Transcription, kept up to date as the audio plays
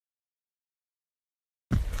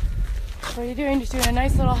What are you doing? Just doing a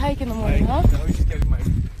nice little hike in the morning, huh? No, just getting my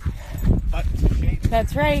butt in shape.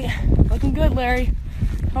 That's right. Looking good, Larry.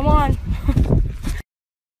 Come on. Can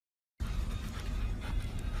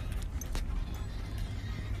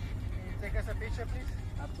you take us a picture, please?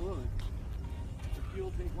 Absolutely. If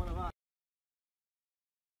you'll take one of us.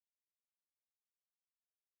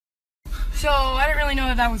 So, I didn't really know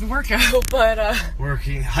that that was a workout, but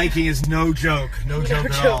Hiking is no joke. No joke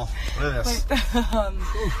at all. Look at this.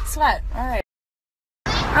 Sweat. All right.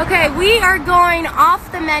 Okay, we are going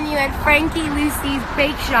off the menu at Frankie Lucy's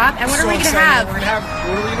Bake Shop, and what are we gonna have? We're gonna have.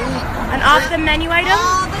 What are we gonna eat? An off the menu item?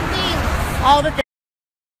 All the things. All the things.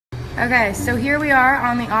 Okay, so here we are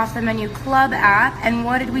on the off the menu club app, and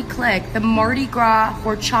what did we click? The Mardi Gras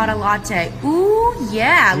horchata latte. Ooh,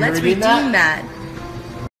 yeah, let's redeem that.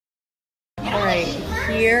 All right,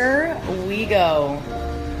 here we go.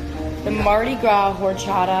 The Mardi Gras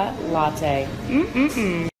horchata latte.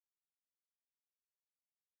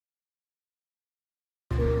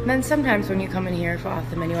 Then sometimes when you come in here for off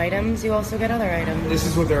the menu items, you also get other items. This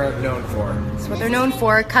is what they're known for. That's what they're known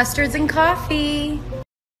for, custards and coffee.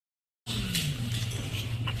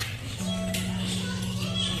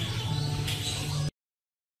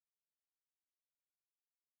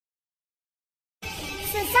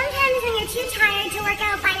 So sometimes when you're too tired to work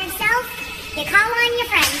out by yourself, you call on your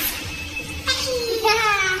friends.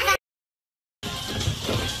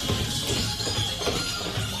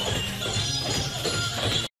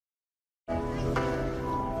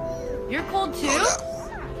 You're cold too?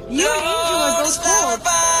 You and Angel are both cold.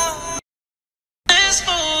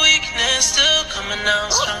 Still coming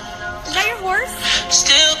out strong. Is that your horse?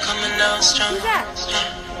 Still coming out strong. Who's that?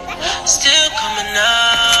 Still coming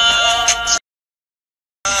out.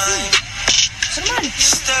 Come on.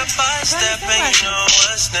 Step by step, and you know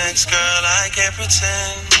what's next, girl. I can't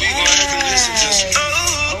pretend. We gonna have to listen to